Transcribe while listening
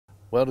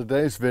Well,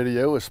 today's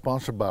video is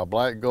sponsored by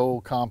Black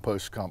Gold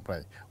Compost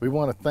Company. We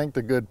want to thank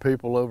the good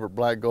people over at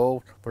Black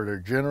Gold for their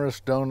generous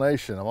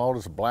donation of all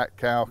this black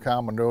cow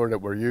manure that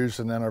we're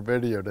using in our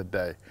video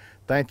today.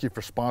 Thank you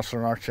for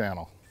sponsoring our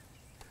channel.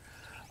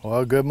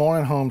 Well, good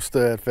morning,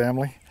 Homestead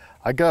family.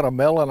 I got a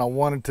melon I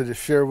wanted to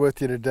share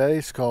with you today.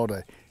 It's called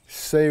a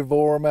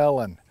Savor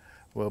melon.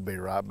 We'll be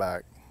right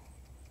back.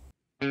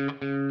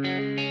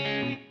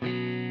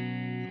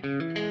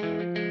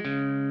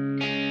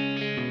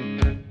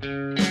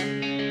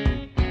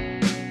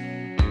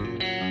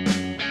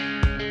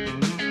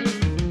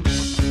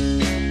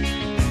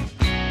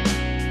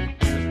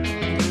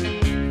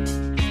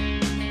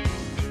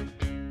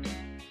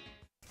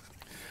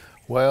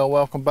 Well,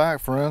 welcome back,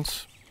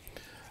 friends.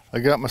 I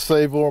got my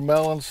Savor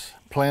melons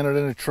planted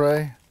in a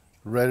tray,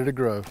 ready to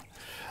grow.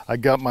 I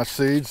got my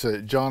seeds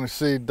at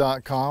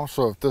johnnyseed.com,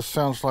 so if this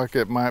sounds like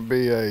it might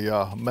be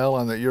a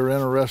melon that you're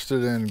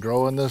interested in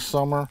growing this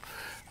summer,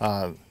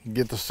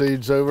 get the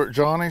seeds over at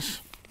Johnny's,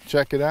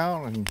 check it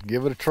out, and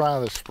give it a try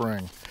this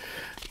spring.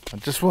 I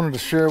just wanted to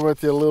share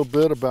with you a little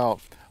bit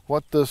about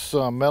what this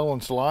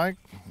melon's like,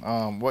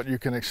 what you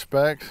can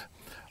expect.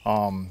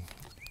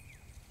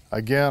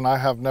 Again, I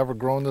have never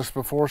grown this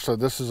before, so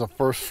this is a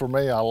first for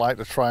me. I like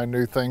to try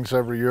new things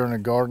every year in the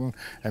garden,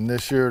 and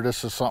this year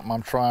this is something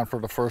I'm trying for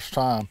the first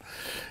time.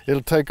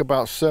 It'll take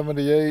about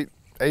 78,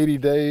 80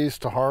 days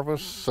to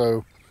harvest,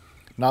 so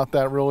not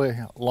that really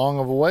long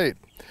of a wait.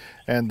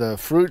 And the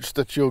fruits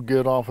that you'll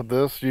get off of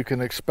this, you can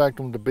expect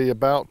them to be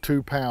about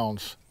 2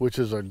 pounds, which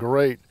is a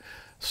great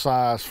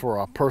size for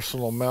a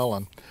personal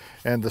melon.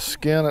 And the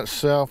skin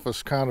itself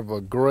is kind of a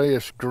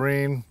grayish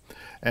green,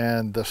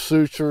 and the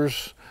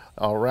sutures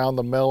around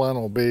the melon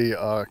will be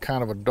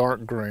kind of a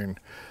dark green,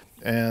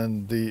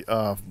 and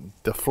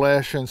the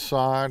flesh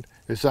inside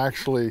is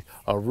actually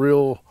a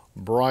real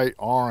bright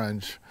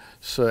orange.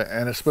 So,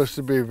 and it's supposed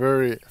to be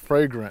very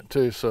fragrant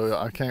too, so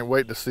I can't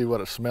wait to see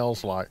what it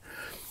smells like.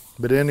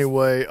 But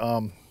anyway,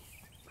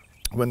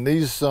 when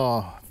these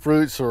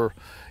fruits are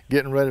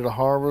getting ready to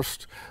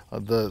harvest,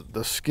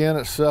 the skin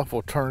itself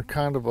will turn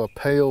kind of a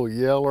pale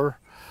yellow.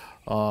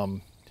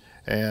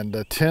 And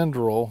the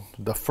tendril,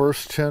 the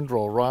first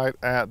tendril right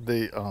at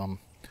the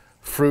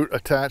fruit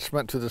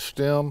attachment to the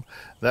stem,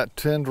 that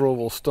tendril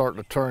will start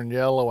to turn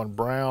yellow and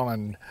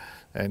brown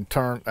and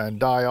turn and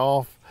die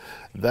off.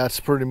 That's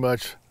pretty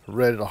much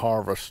ready to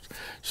harvest.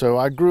 So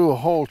I grew a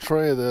whole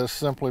tray of this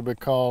simply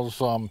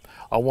because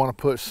I want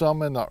to put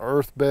some in the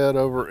earth bed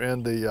over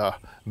in the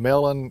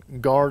melon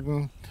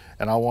garden,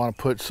 and I want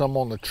to put some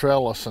on the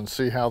trellis and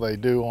see how they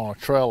do on a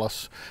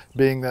trellis,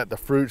 being that the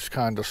fruit's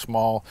kind of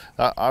small.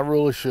 I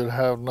really should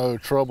have no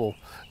trouble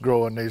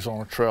growing these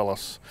on a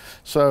trellis.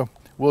 So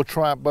we'll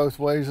try it both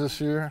ways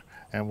this year,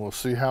 and we'll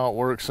see how it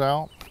works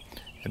out,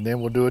 and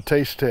then we'll do a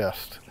taste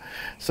test.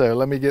 So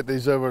let me get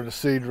these over to the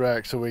seed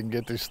rack so we can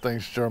get these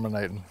things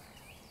germinating.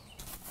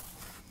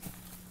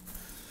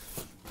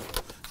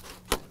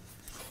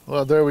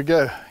 Well, there we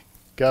go.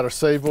 Got our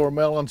Savor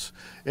melons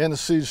in the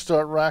seed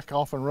start rack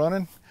off and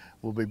running.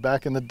 We'll be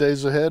back in the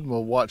days ahead, and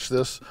we'll watch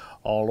this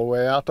all the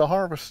way out to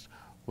harvest.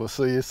 We'll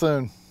see you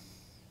soon.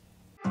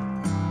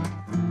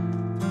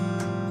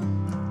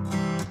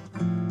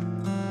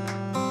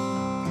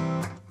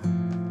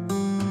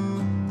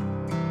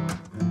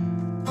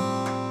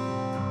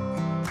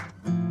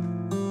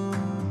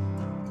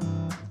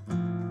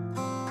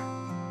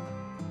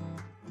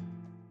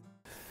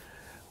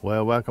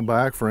 Well, welcome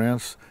back,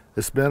 friends.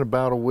 It's been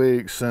about a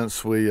week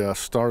since we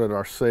started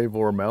our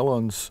Savor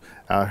melons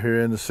out here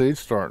in the seed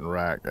starting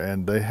rack,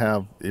 and they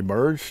have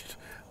emerged.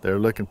 They're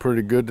looking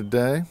pretty good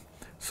today.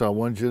 So I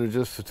wanted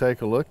you to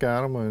take a look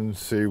at them and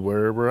see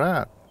where we're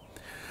at.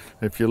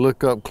 If you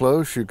look up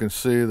close, you can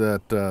see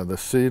that the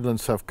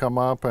seedlings have come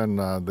up,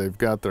 and they've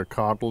got their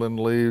codlin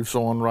leaves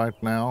on right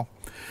now.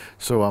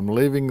 So I'm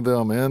leaving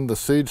them in the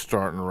seed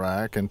starting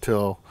rack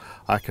until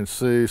I can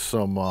see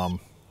some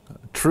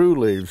true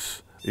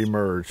leaves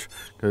emerge,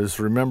 because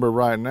remember,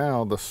 right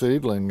now the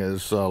seedling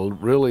is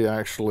really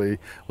actually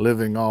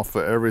living off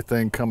of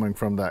everything coming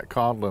from that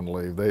codlin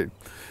leaf.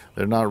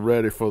 They're not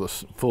ready for the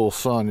full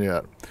sun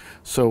yet.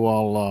 So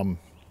I'll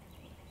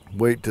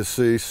wait to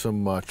see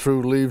some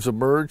true leaves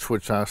emerge,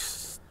 which I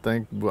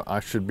think I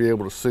should be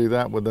able to see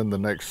that within the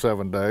next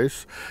 7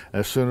 days.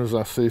 As soon as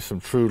I see some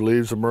true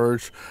leaves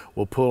emerge,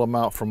 we'll pull them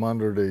out from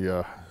under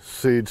the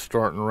seed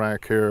starting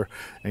rack here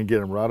and get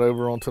them right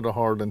over onto the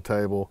hardening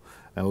table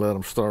and let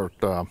them start,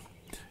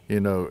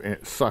 you know,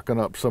 sucking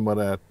up some of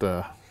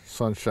that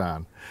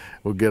sunshine.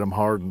 We'll get them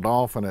hardened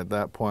off, and at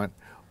that point,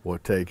 we'll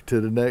take it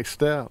to the next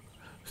step.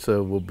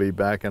 So we'll be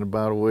back in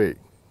about a week.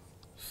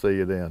 See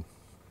you then.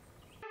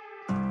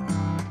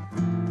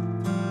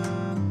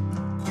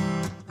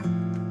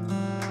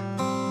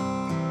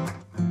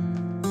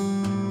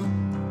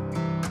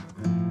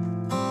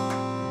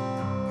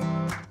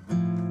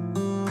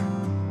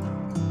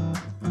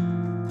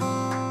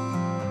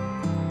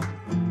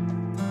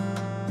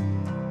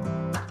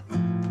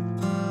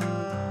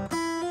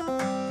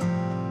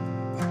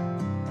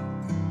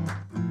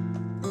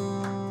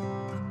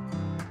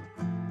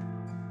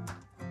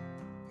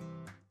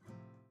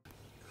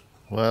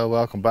 Well,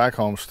 welcome back,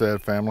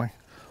 Homestead family.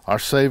 Our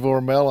Savor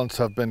melons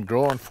have been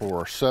growing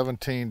for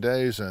 17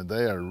 days and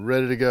they are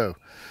ready to go.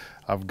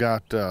 I've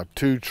got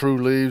 2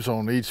 true leaves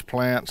on each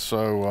plant,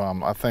 so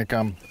I think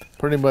I'm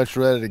pretty much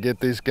ready to get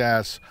these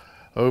guys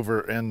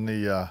over in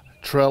the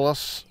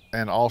trellis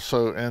and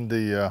also in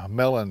the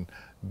melon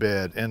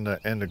bed in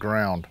the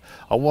ground.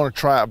 I want to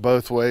try it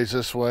both ways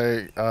this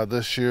way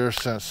this year,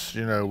 since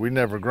we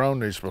never grown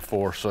these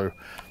before. So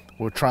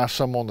we'll try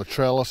some on the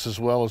trellis as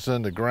well as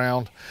in the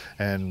ground,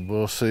 and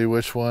we'll see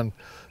which one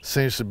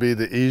seems to be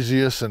the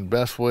easiest and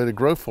best way to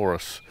grow for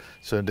us.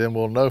 So then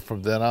we'll know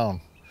from then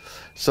on.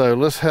 So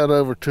let's head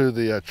over to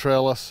the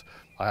trellis.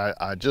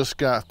 I just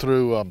got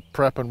through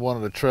prepping one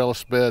of the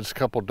trellis beds a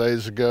couple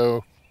days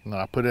ago, and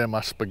I put in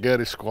my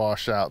spaghetti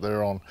squash out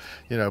there on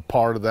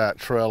part of that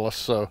trellis.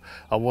 So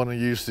I want to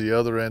use the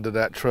other end of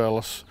that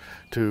trellis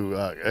to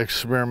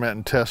experiment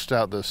and test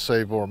out the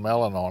Savor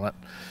melon on it,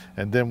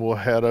 and then we'll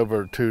head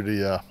over to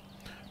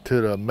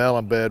the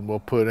melon bed and we'll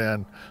put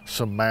in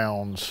some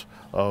mounds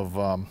of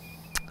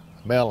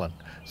melon.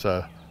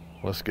 So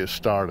let's get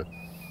started.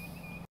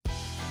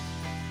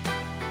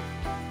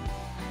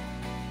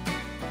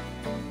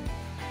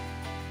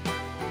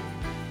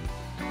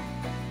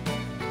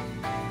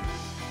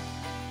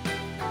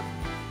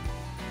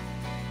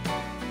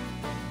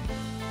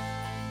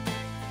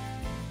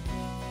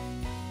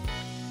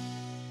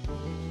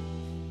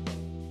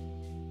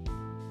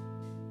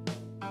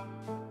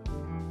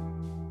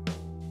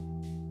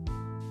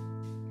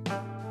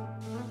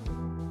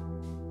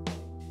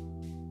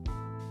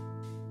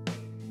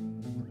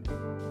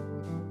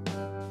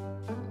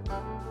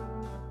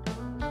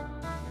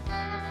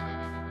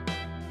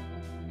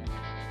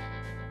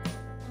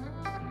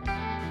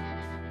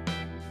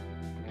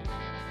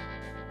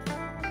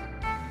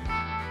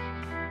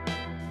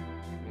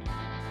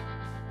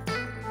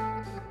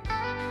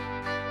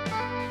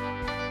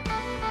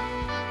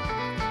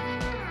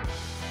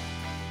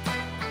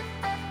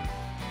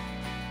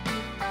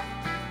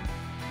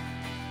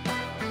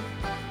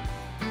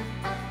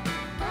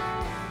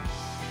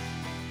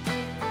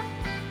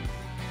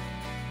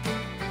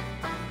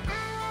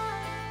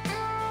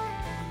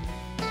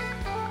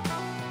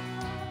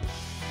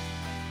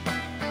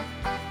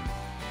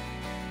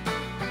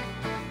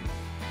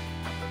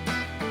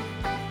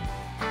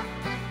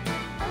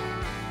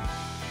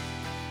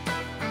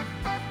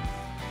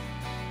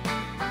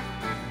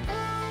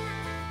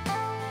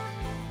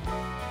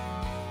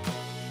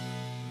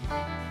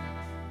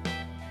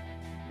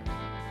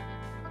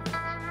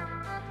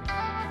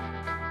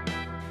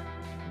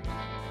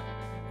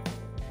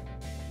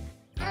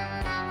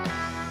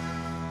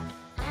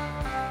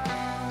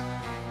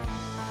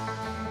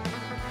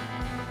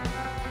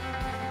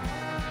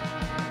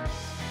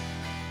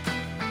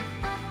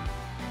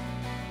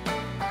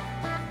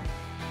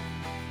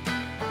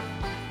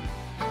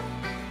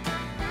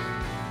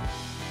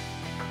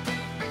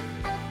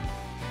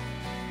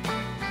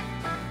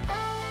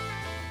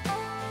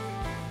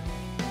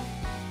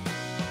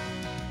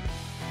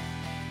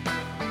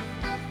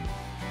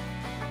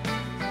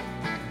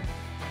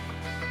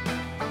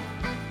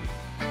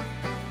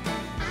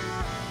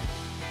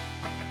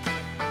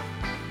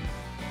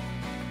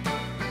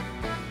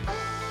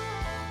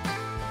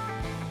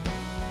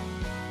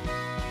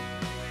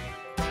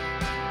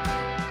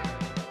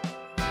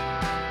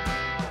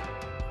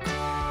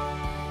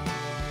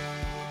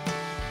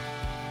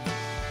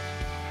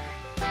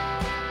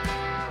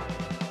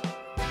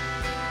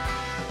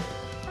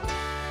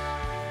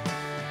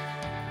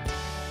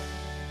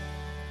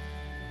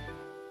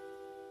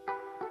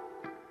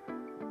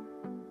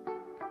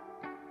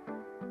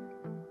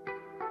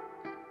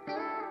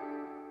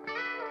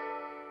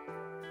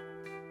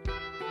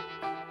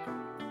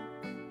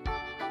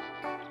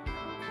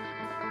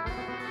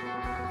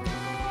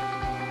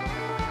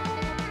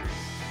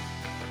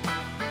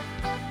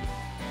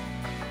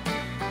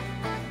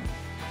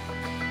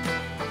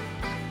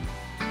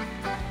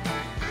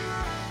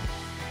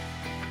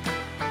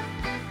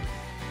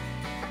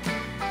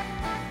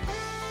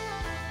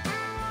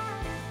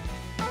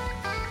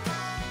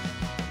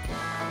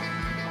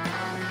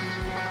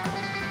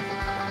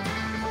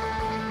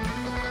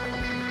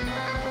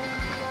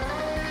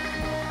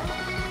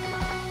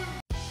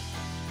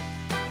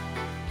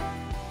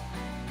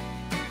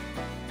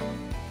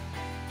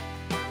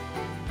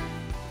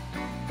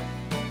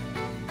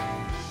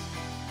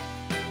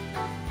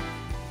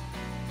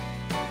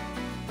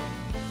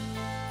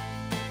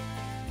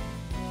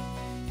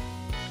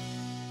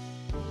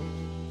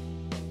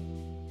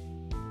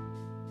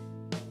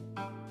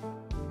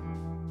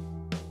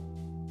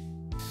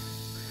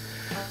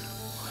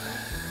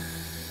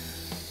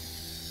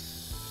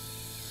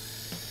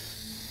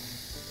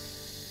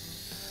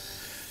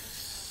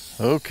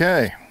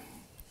 Okay,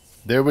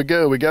 there we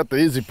go. We got the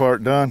easy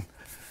part done.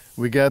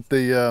 We got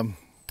the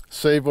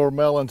Savor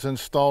melons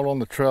installed on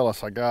the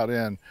trellis. I got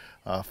in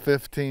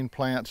 15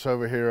 plants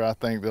over here. I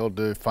think they'll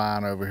do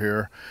fine over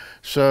here.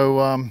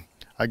 So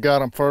I got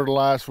them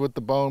fertilized with the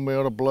bone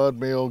meal, the blood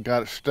meal,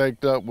 got it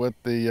staked up with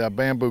the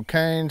bamboo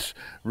canes,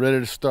 ready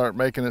to start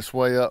making its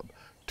way up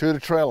to the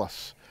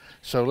trellis.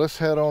 So let's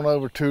head on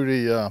over to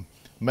the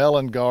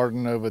melon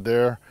garden over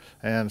there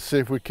and see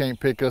if we can't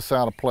pick us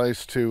out a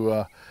place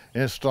to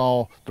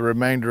install the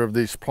remainder of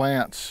these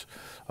plants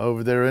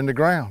over there in the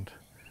ground.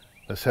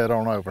 Let's head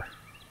on over.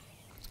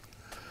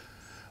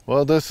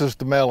 Well, this is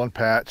the melon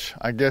patch.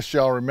 I guess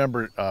y'all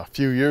remember a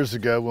few years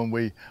ago when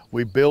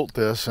we built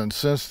this, and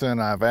since then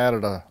I've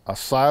added a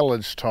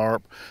silage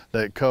tarp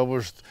that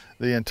covers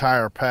the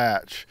entire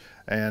patch.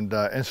 And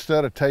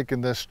instead of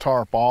taking this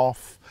tarp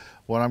off,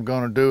 what I'm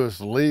going to do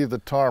is leave the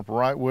tarp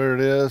right where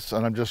it is,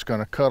 and I'm just going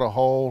to cut a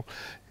hole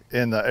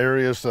in the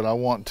areas that I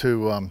want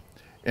to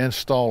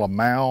install a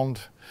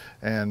mound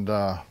and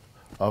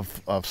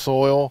of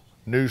soil,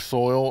 new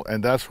soil,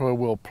 and that's where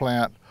we'll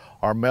plant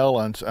our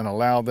melons and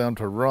allow them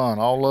to run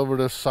all over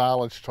this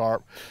silage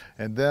tarp.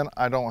 And then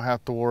I don't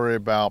have to worry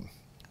about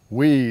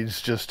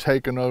weeds just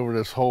taking over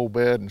this whole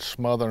bed and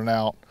smothering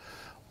out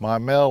my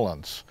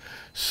melons.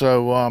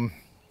 So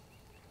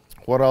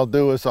what I'll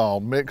do is I'll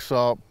mix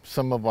up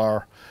some of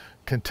our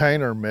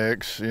container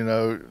mix, you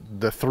know,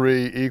 the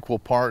 3 equal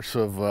parts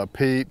of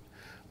peat,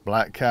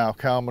 black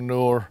cow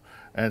manure,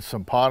 and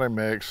some potting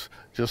mix,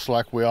 just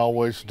like we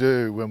always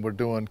do when we're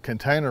doing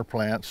container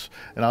plants.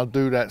 And I'll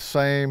do that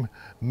same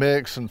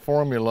mix and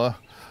formula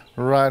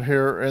right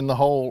here in the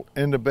hole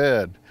in the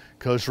bed.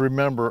 Because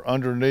remember,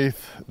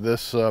 underneath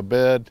this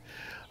bed,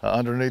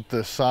 underneath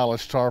this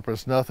silage tarp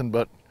is nothing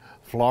but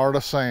Florida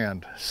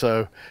sand.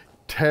 So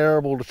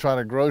terrible to try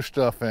to grow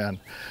stuff in.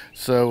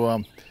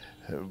 So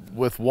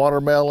with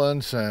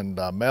watermelons and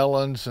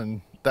melons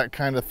and that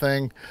kind of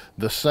thing,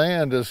 the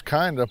sand is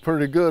kind of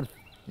pretty good,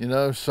 you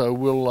know, so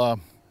we'll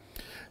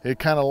it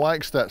kind of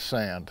likes that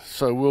sand,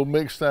 so we'll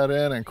mix that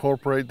in,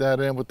 incorporate that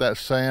in with that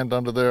sand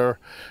under there,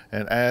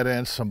 and add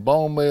in some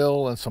bone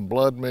meal and some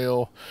blood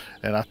meal,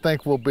 and I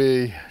think we'll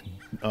be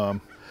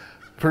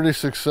pretty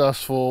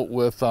successful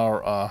with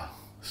our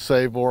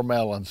Savor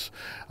melons.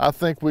 I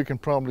think we can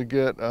probably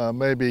get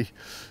maybe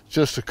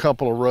just a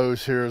couple of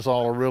rows here is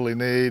all I really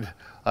need.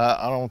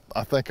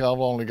 I think I've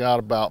only got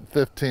about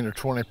 15 or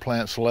 20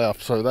 plants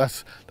left, so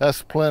that's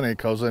plenty,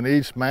 because in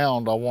each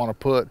mound I want to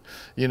put,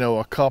 you know,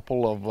 a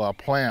couple of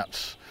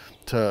plants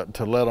to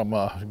let them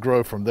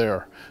grow from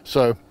there.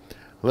 So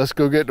let's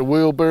go get the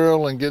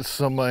wheelbarrow and get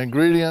some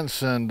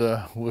ingredients, and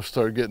we'll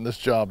start getting this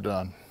job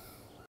done.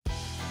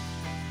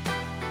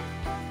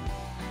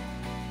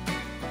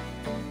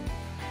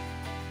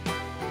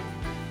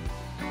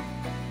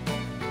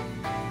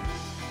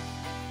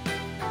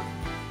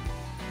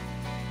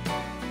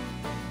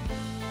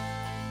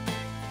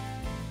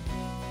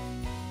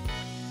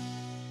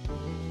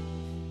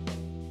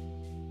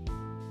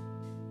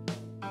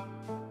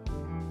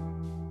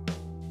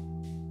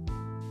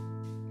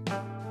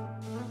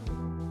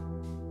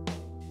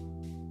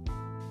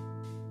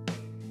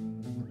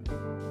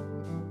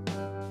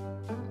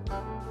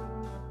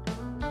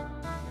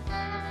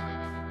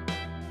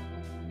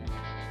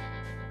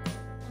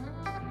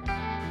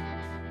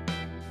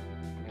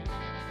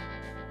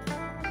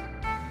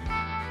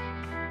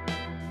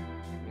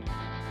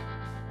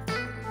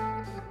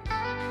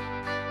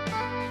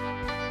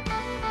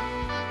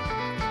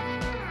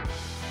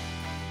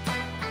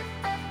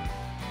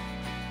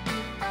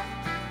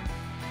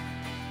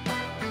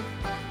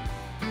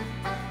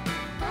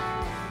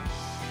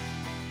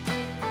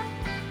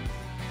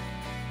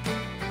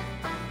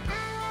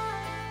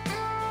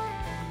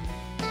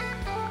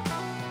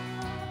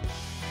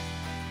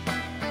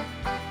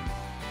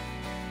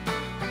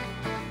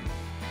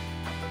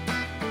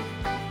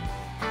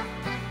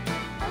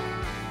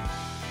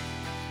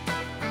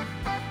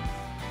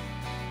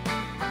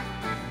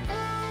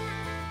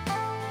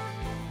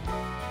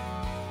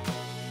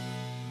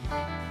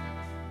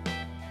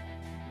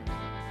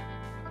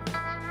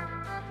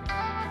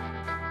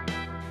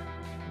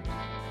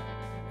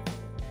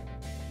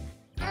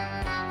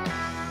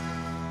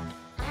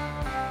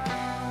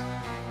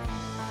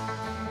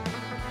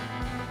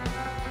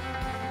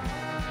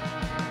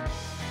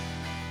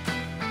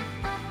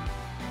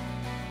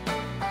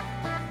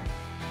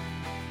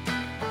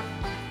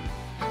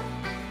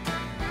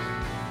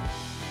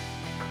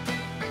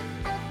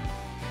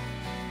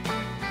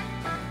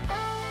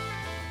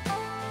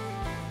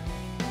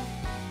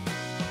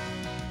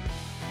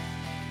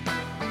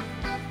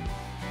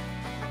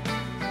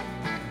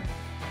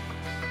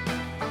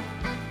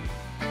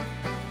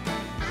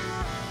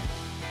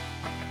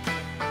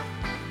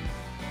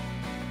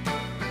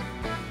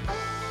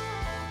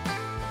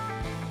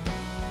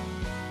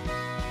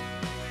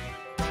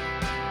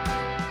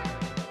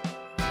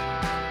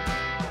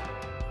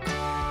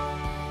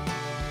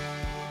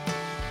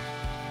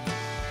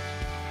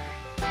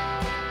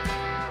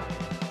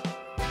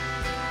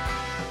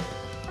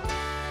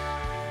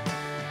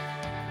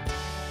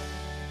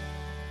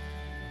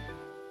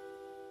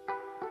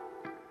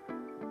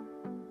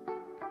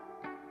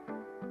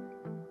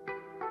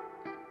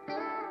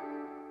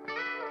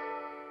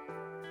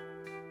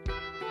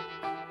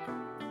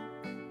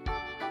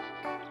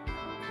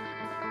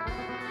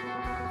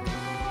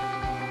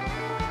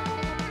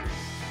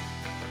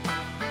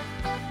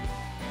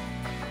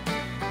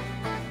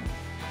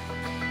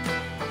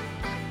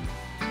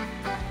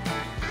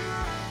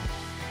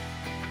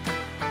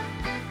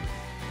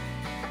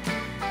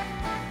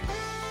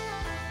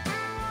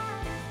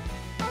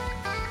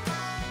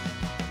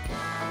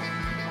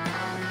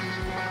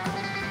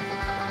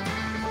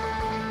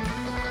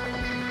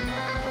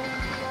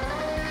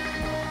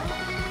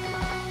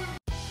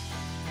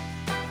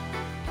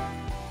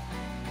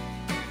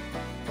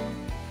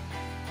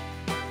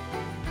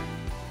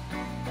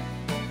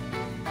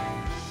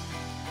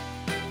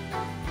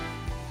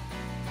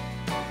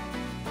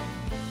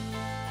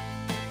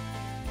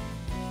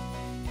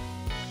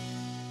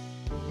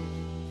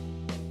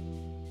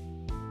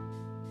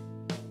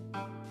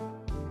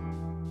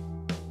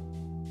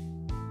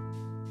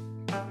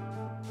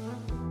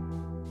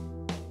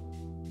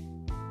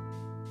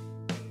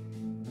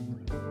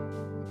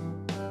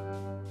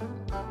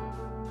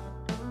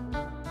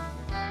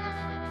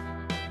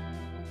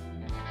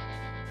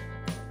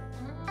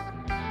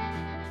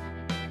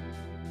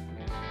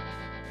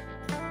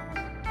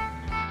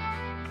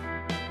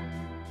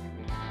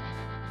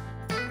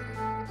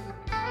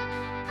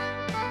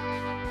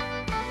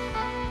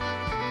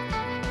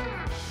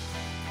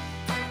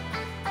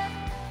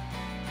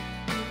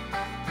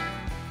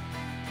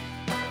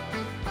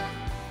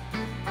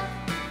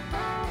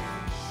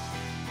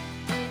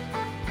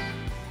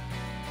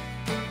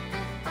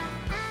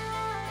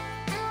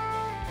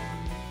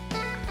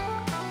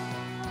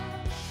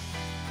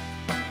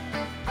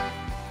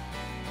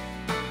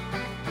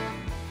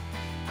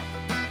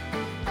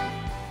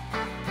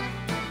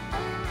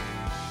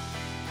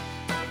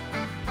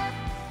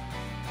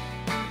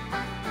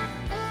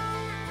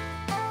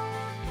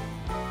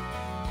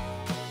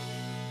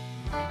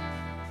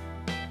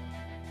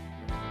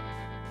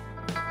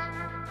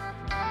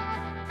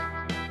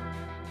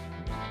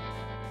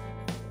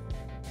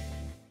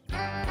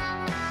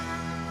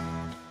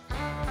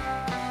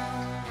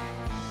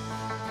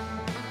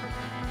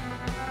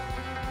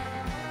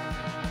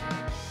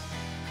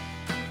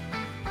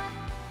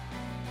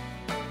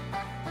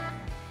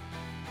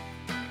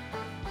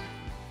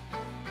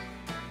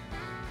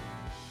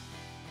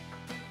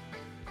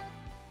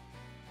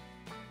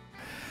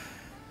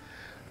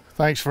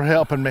 Thanks for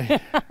helping me.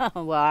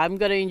 Well, I'm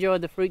going to enjoy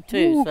the fruit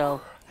too. Ooh.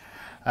 So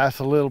That's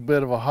a little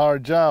bit of a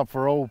hard job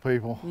for old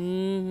people.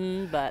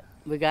 but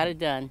we got it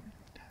done.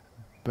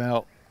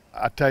 Well,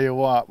 I tell you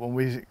what,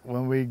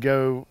 when we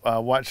go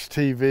watch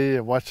TV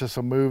and watch us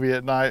a movie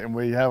at night and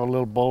we have a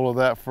little bowl of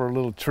that for a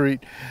little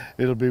treat,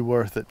 it'll be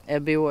worth it.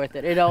 It'll be worth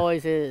it. It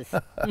always is.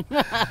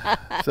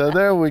 So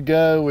there we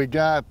go. We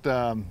got,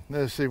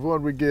 let's see, what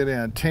did we get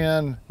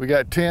in? We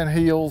got 10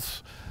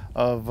 heels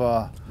of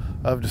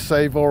the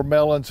Savor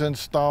melons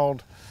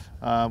installed.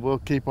 We'll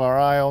keep our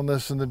eye on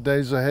this in the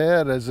days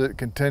ahead as it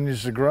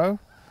continues to grow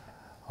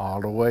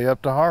all the way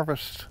up to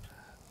harvest.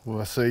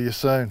 We'll see you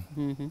soon.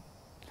 Mm-hmm.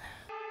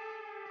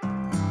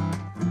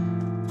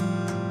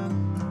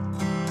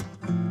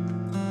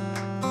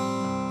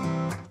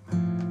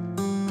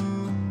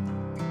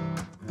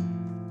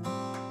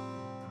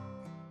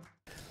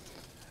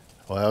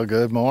 Well,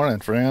 good morning,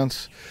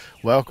 friends.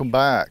 Welcome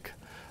back.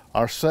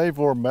 Our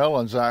Savor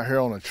melons out here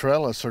on the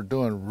trellis are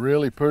doing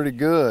really pretty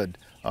good.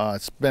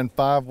 It's been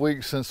 5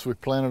 weeks since we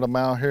planted them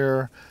out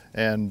here,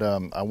 and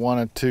I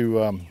wanted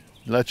to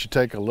let you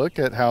take a look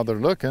at how they're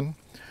looking.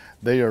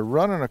 They are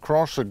running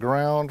across the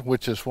ground,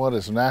 which is what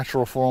is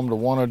natural for them to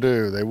want to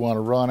do. They want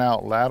to run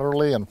out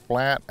laterally and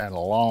flat and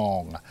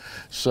long.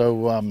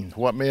 So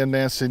what me and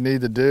Nancy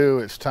need to do,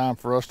 it's time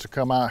for us to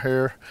come out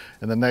here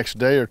in the next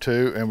day or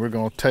two, and we're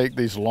going to take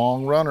these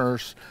long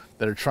runners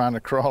that are trying to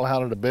crawl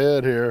out of the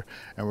bed here,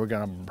 and we're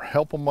going to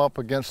help them up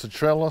against the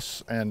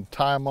trellis and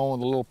tie them on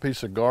with a little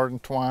piece of garden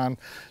twine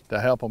to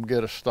help them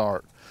get a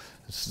start.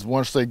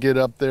 Once they get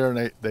up there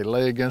and they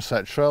lay against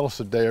that trellis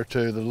a day or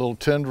two, the little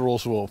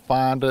tendrils will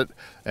find it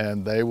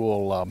and they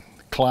will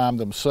climb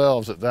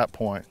themselves at that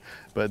point.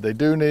 But they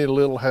do need a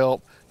little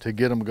help to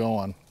get them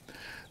going.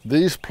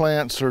 These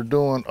plants are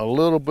doing a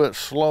little bit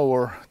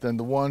slower than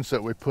the ones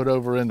that we put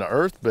over in the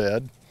earth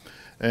bed.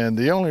 And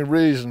the only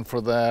reason for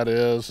that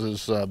is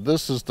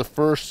this is the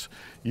first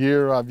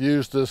year I've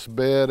used this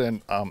bed,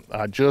 and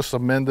I just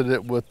amended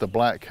it with the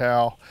black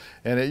cow,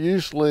 and it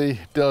usually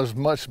does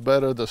much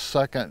better the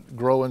second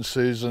growing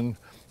season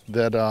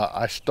that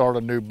I start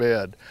a new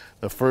bed.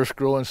 The first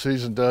growing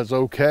season does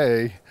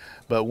okay,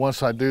 but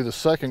once I do the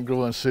second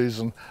growing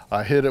season,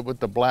 I hit it with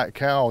the black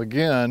cow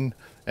again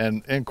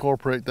and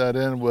incorporate that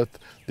in with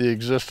the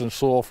existing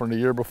soil from the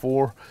year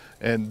before,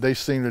 and they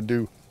seem to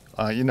do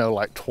you know,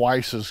 like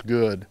twice as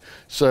good.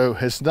 So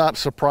it's not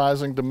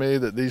surprising to me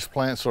that these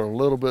plants are a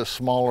little bit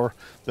smaller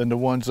than the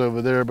ones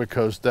over there,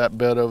 because that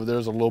bed over there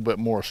is a little bit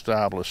more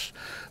established.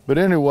 But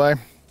anyway,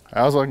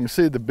 as I can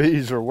see, the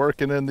bees are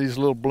working in these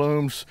little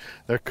blooms.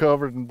 They're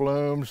covered in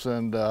blooms,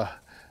 and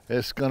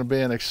it's going to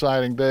be an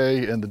exciting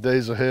day in the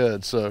days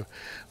ahead. So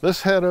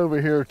let's head over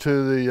here to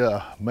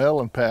the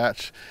melon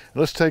patch.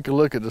 Let's take a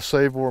look at the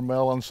Savor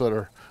melons that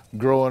are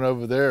growing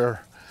over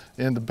there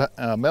in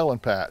the melon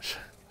patch.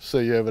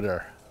 See you over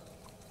there.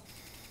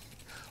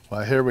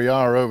 Well, here we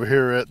are over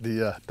here at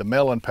the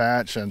melon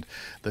patch, and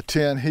the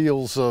 10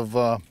 heels of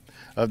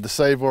the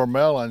Savor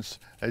melons,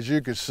 as you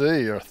can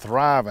see, are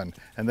thriving,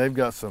 and they've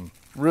got some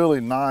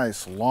really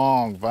nice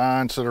long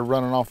vines that are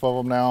running off of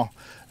them now,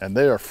 and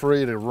they are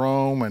free to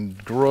roam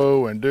and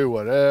grow and do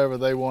whatever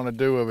they want to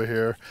do over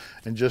here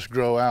and just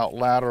grow out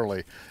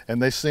laterally,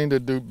 and they seem to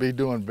be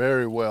doing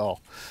very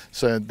well.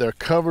 So they're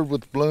covered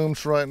with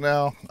blooms right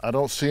now. I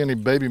don't see any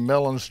baby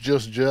melons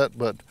just yet,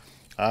 but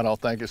I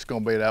don't think it's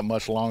going to be that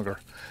much longer.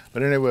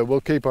 But anyway,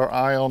 we'll keep our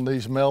eye on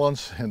these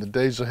melons in the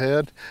days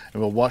ahead,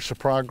 and we'll watch the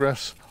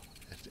progress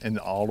and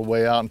all the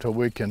way out until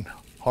we can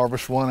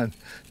harvest one and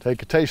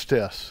take a taste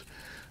test.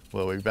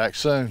 We'll be back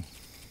soon.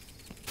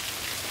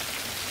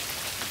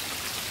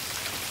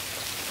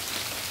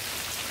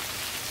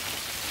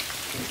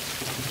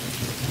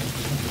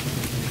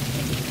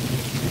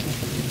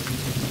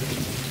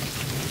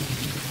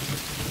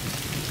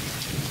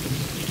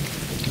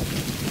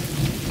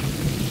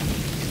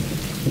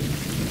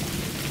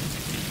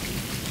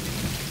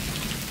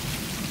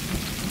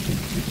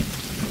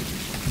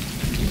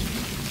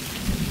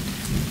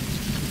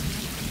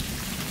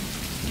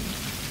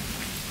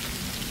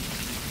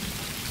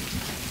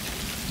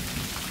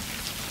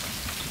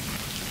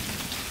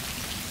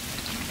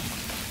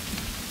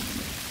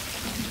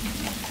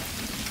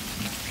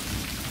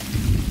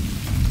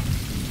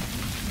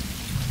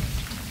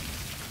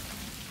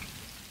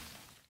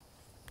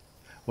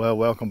 Well,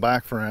 welcome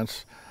back,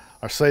 friends.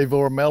 Our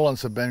Savor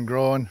melons have been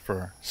growing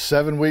for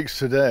 7 weeks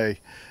today,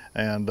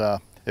 and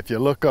if you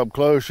look up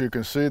close, you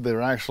can see they're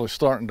actually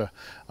starting to,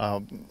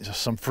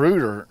 some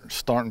fruit are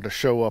starting to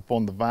show up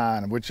on the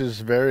vine, which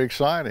is very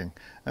exciting.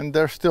 And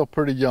they're still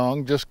pretty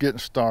young, just getting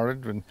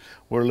started, and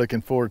we're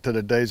looking forward to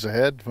the days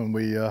ahead when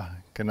we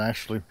can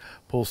actually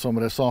pull some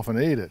of this off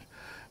and eat it.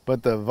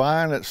 But the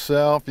vine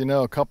itself, you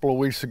know, a couple of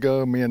weeks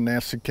ago, me and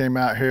Nancy came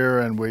out here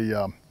and we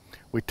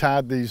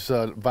tied these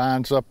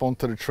vines up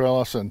onto the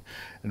trellis, and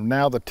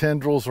now the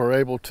tendrils are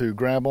able to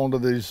grab onto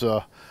these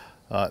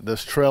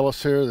this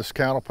trellis here, this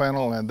cattle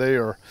panel, and they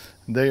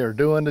are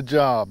doing the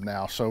job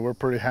now. So we're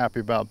pretty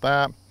happy about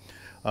that.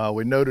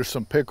 We noticed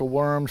some pickle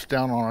worms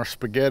down on our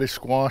spaghetti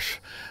squash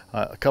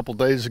a couple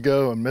days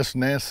ago, and Miss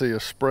Nancy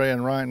is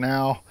spraying right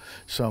now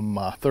some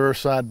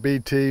Thuricide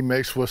BT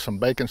mixed with some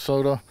baking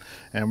soda,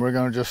 and we're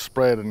going to just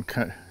spray it in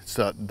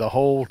the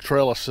whole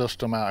trellis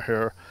system out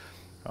here,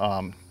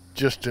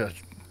 just to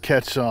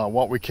catch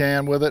what we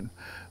can with it.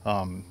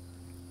 I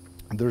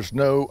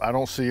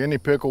don't see any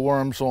pickle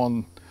worms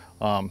on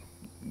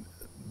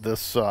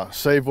this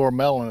Savor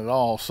melon at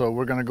all, so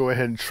we're going to go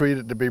ahead and treat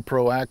it to be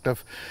proactive.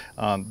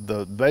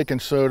 The baking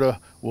soda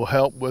will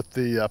help with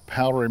the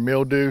powdery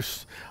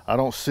mildews. I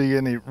don't see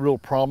any real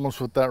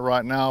problems with that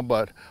right now,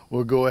 but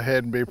we'll go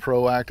ahead and be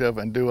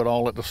proactive and do it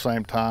all at the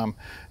same time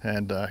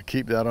and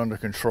keep that under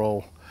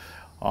control.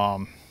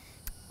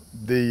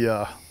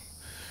 The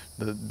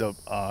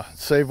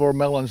Savor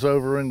melons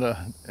over in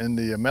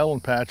the melon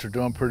patch are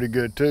doing pretty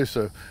good too,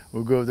 so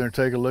we'll go over there and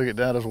take a look at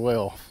that as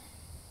well.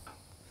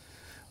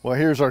 Well,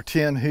 here's our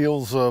 10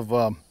 heels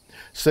of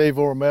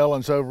Savor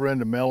melons over in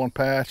the melon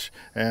patch,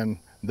 and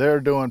they're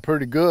doing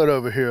pretty good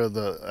over here.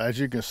 As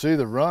you can see,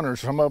 the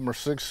runners, some of them are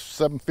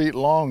 6-7 feet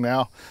long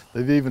now.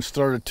 They've even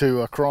started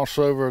to cross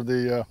over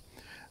the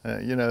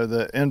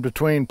the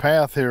in-between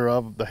path here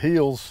of the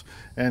heels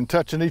and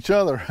touching each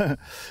other.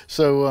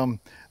 So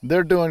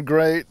they're doing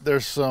great.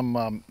 There's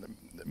some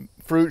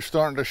fruit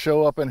starting to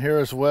show up in here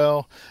as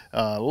well.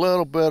 A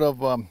little bit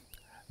of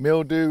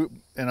mildew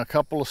in a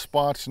couple of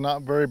spots,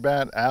 not very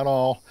bad at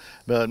all,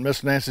 but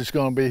Miss Nancy's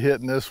going to be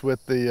hitting this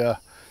with the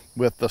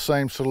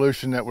same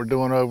solution that we're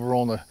doing over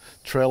on the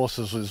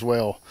trellises as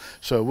well.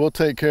 So we'll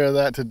take care of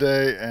that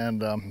today.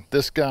 And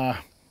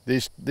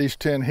these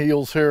 10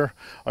 heels here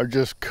are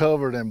just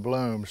covered in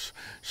blooms,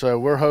 so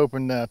we're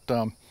hoping that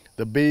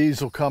the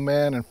bees will come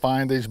in and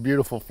find these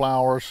beautiful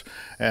flowers,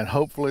 and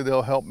hopefully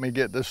they'll help me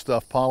get this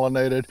stuff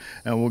pollinated,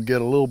 and we'll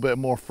get a little bit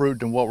more fruit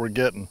than what we're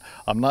getting.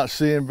 I'm not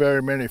seeing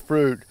very many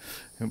fruit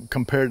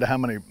compared to how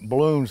many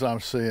blooms I'm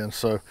seeing,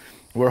 so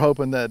we're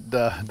hoping that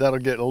that'll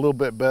get a little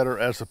bit better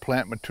as the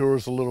plant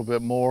matures a little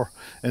bit more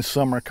and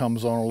summer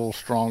comes on a little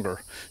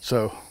stronger.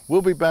 So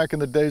we'll be back in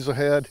the days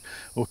ahead.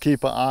 We'll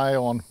keep an eye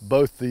on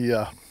both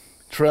the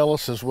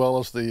trellis as well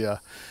as the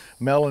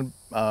melon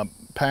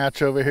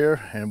patch over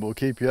here, and we'll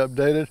keep you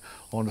updated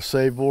on the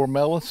Savor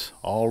melons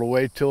all the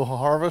way till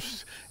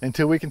harvest,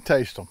 until we can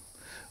taste them.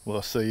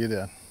 We'll see you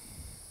then.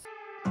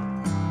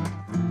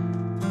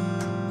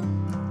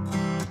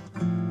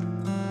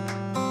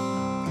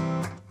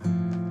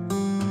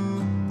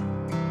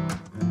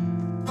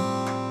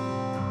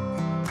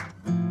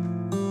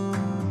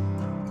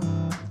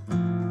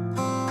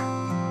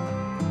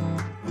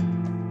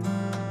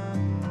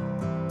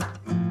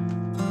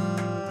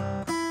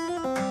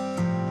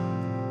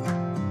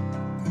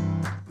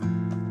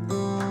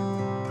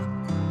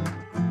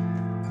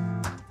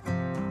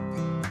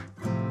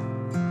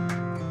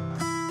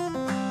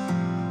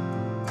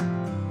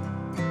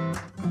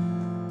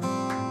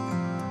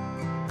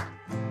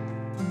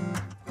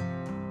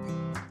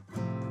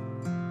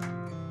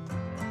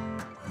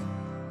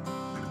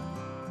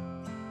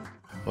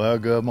 Well,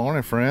 good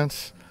morning,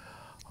 friends.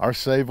 Our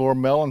Savor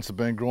melons have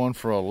been growing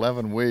for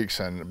 11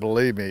 weeks, and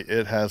believe me,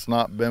 it has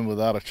not been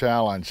without a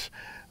challenge.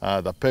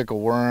 The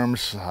pickle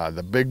worms,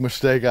 the big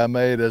mistake I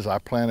made is I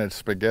planted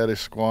spaghetti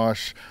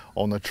squash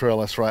on the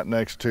trellis right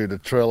next to the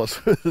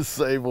trellis with the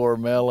Savor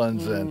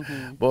melons,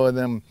 and boy,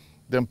 them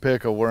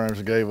pickle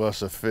worms gave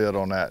us a fit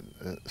on that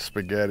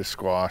spaghetti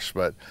squash.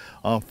 But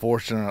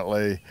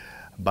unfortunately,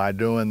 by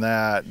doing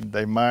that,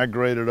 they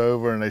migrated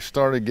over and they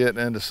started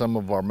getting into some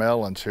of our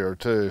melons here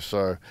too.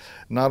 So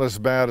not as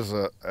bad as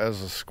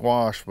a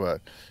squash,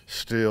 but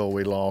still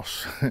we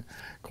lost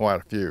quite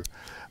a few.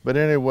 But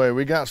anyway,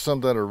 we got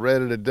some that are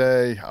ready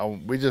today.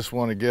 We just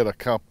want to get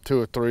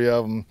two or three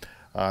of them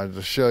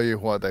to show you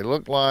what they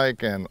look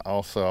like, and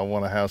also I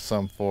want to have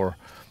some for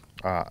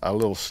a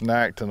little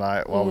snack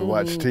tonight while we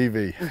watch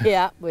TV.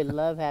 Yeah, we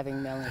love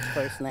having melons for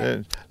a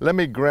snack. Let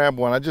me grab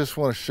one. I just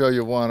want to show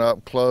you one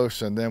up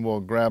close, and then we'll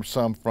grab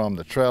some from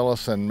the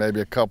trellis and maybe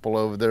a couple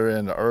over there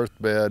in the earth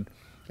bed,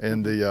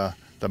 in the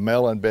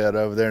melon bed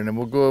over there, and then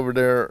we'll go over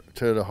there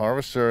to the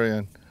harvest area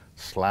and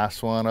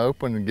slice one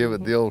open and give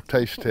it the old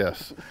taste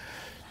test.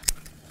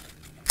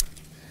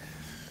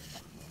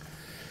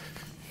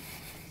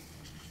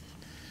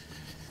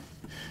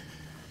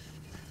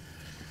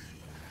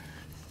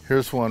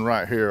 Here's one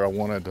right here I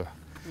wanted to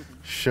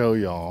show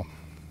y'all.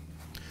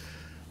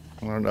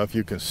 I don't know if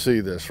you can see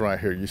this right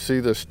here. You see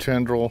this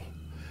tendril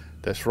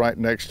that's right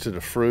next to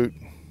the fruit?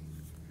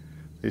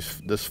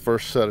 This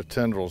first set of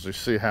tendrils, you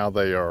see how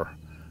they are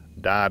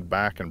dyed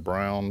back and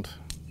browned?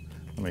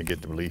 Let me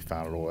get the leaf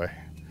out of the way.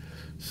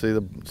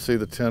 See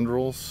the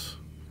tendrils?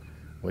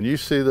 When you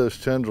see those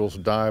tendrils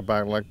dye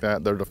back like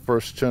that, they're the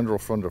first tendril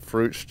from the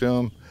fruit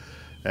stem,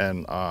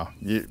 and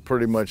you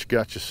pretty much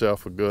got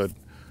yourself a good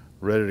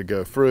ready to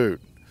go fruit.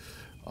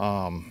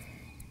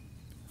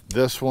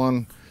 This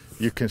one,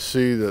 you can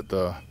see that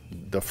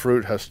the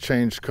fruit has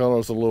changed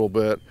colors a little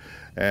bit,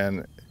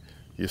 and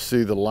you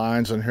see the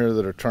lines in here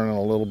that are turning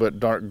a little bit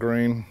dark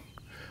green.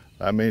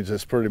 That means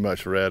it's pretty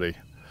much ready.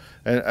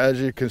 And as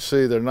you can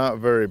see, they're not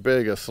very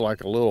big. It's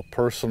like a little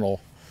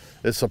personal,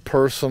 it's a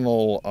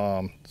personal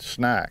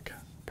snack,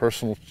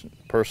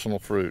 personal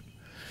fruit.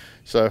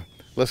 So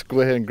let's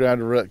go ahead and grab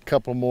a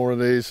couple more of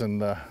these,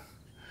 and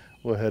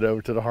we'll head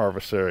over to the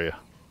harvest area.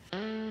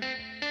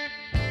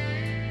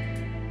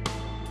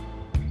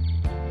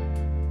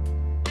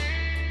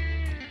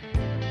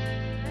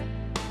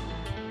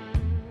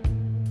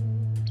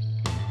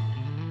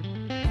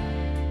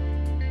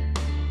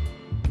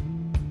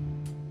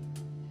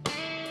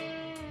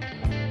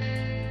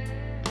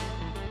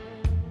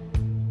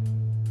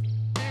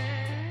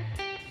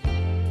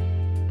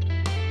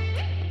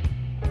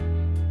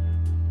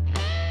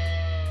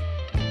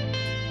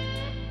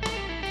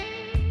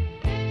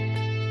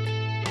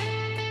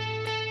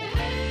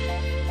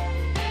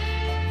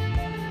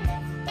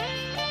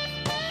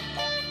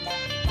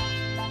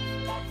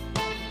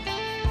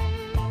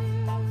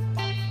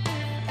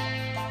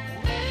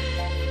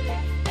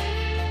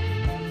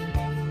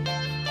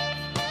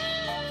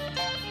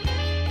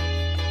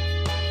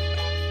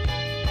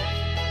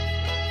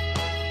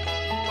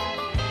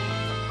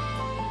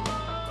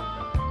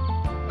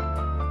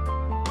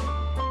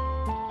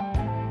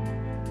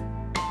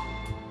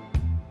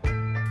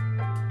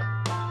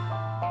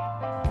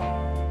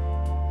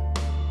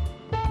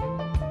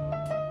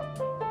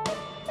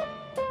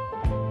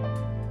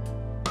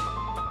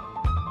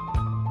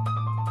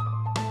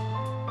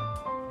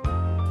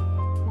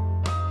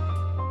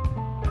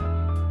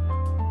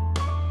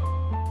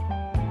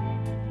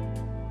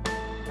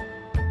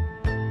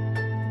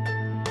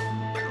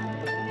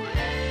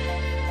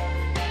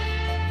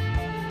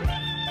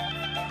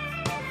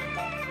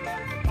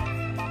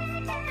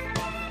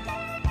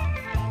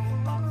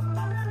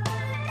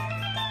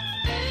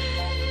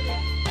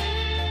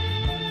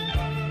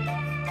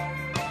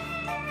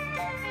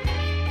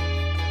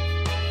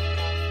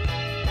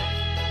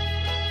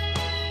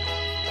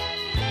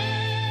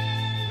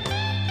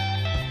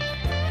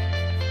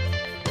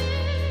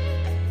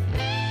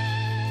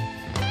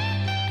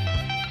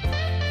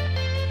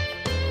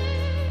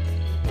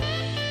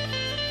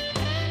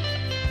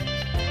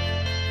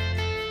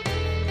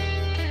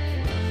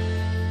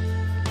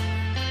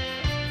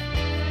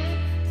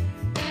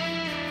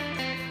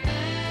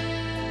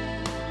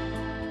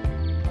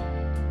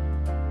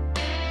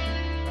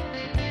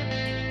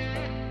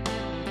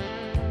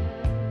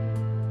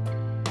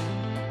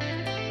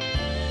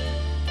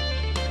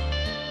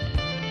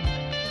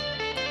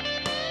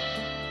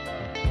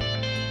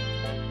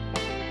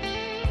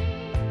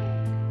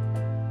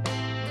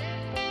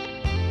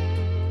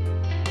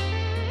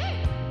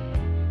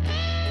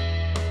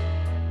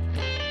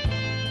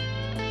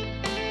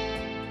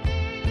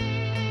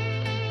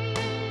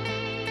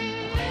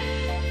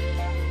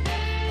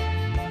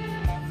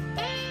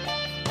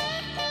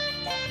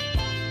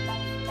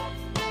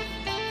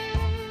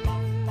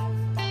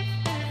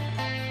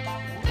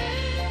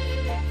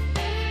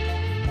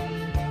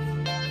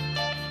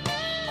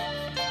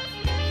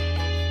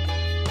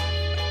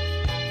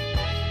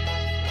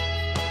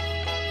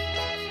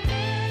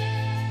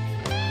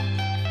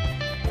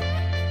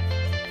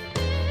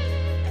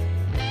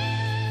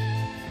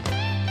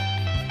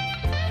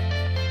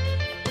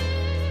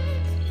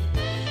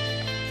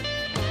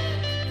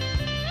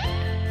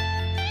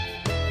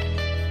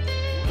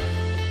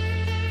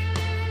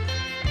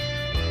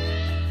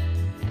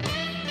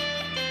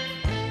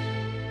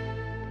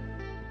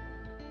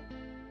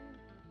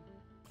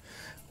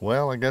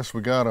 Well, I guess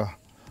we got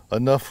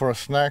enough for a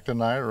snack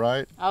tonight,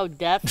 right? Oh,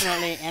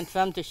 definitely, and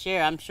some to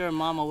share. I'm sure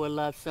Mama would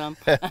love some.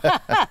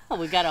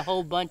 We got a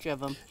whole bunch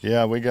of them.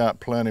 Yeah, we got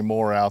plenty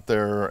more out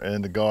there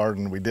in the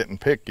garden we didn't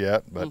pick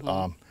yet, but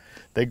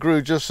they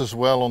grew just as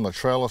well on the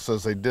trellis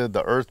as they did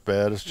the earth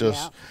bed. It's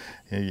just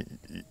you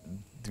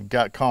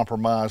got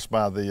compromised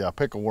by the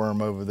pickle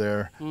worm over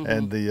there,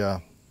 and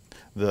the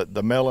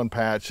melon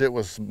patch. It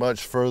was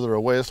much further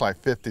away. It's like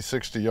 50,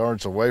 60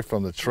 yards away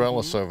from the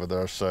trellis over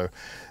there, so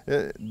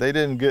they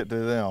didn't get to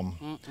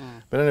them.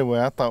 But anyway,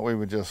 I thought we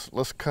would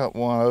let's cut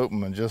one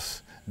open and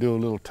just do a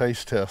little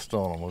taste test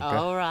on them, okay?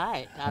 All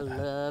right. I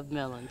love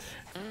melons.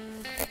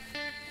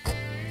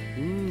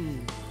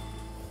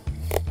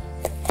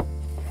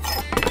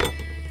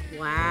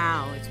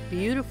 Wow, it's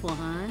beautiful,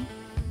 hon.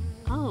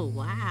 Oh,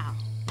 wow.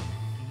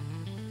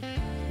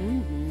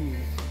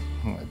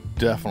 It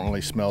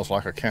definitely smells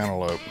like a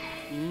cantaloupe.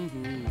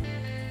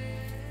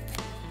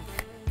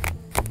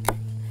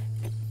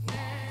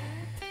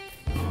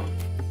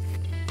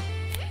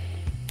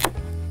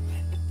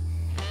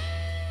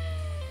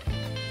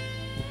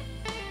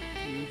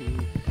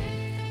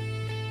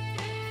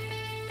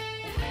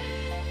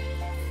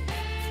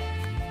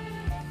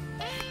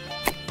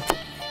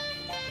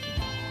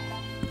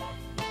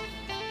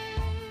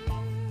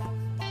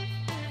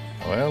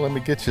 Well, let me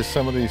get you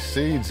some of these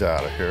seeds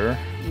out of here.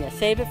 Yeah,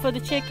 save it for the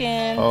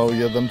chickens. Oh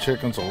yeah, them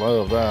chickens will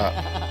love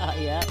that.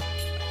 Yeah.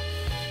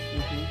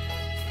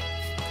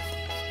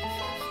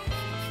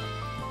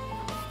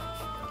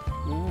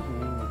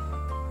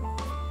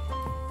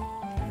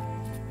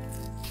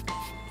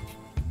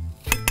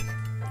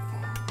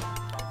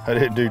 I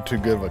didn't do too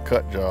good of a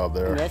cut job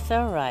there. That's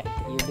all right.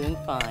 You're doing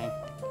fine.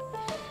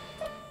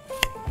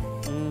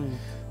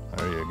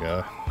 There you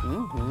go.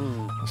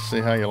 Mm-hmm. Let's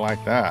see how you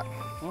like that.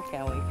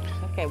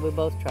 Okay, we'll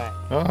both try it.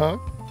 Uh-huh.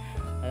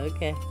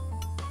 Okay.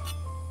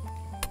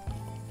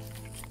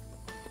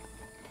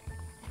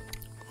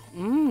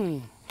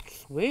 Mmm,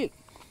 sweet.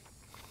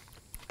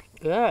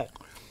 Good.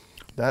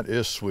 That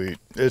is sweet.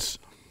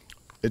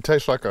 It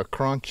tastes like a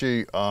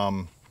crunchy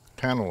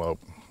cantaloupe.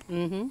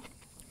 Mm-hmm.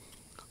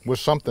 With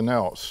something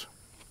else.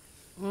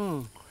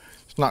 Mm.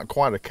 It's not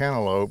quite a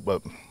cantaloupe,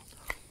 but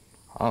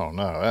I don't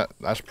know.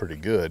 That's pretty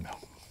good.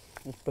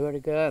 It's pretty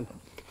good.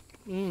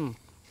 Mmm.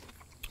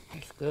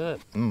 It's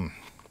good. Mmm.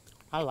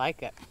 I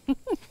like it.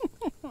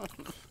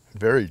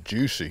 Very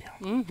juicy.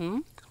 Mm-hmm.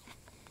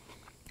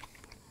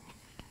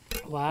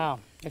 Wow,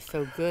 it's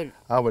so good.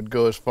 I would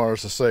go as far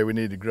as to say we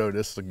need to grow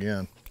this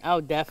again.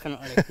 Oh,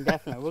 definitely,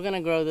 definitely. We're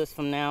gonna grow this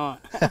from now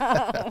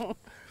on.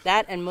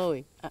 That and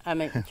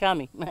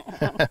chummy.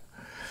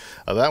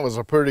 That was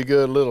a pretty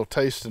good little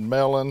tasting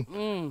melon.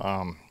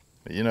 Mm.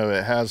 You know,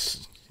 it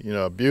has, you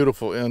know, a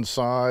beautiful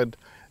inside,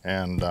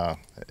 and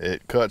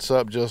it cuts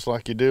up just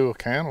like you do a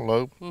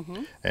cantaloupe,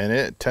 and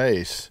it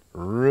tastes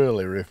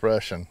really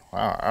refreshing.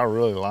 I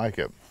really like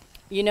it.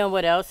 You know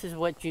what else is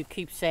what you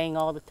keep saying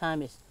all the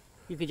time is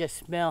you could just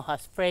smell how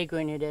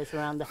fragrant it is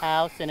around the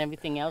house and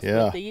everything else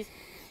with these.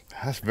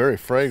 That's very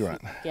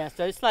fragrant. Yeah,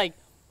 so it's like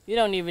you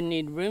don't even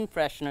need room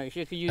fresheners.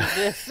 You could use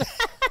this.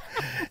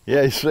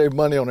 Yeah, you save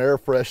money on air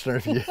freshener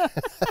if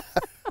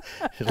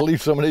you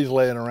leave some of these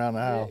laying around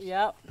the house.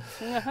 Yep.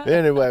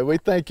 Anyway, we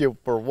thank you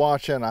for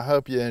watching. I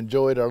hope you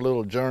enjoyed our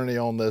little journey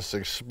on this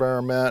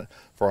experiment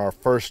for our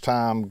first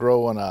time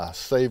growing a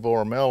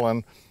Savor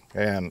melon.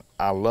 And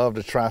I love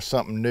to try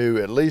something new,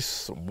 at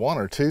least one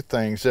or two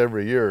things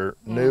every year,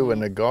 new in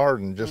the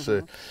garden, just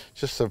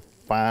to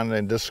find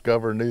and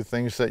discover new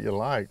things that you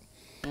like.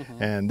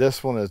 And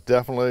this one is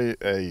definitely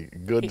a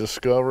good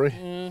discovery.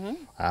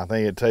 I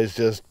think it tastes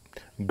just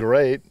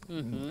great,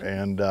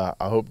 and I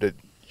hope that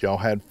y'all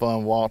had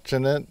fun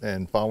watching it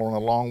and following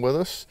along with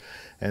us,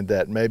 and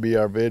that maybe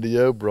our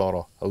video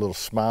brought a little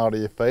smile to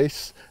your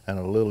face and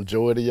a little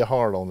joy to your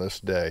heart on this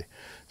day.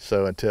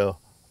 So until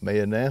me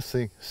and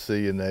Nancy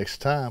see you next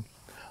time,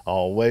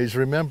 always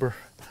remember,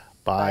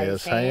 by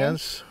His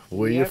hands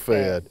we are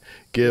fed.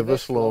 Give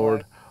us,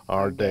 Lord,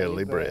 our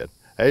daily bread.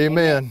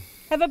 Amen.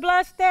 Have a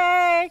blessed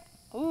day.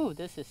 Ooh,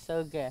 this is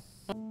so good.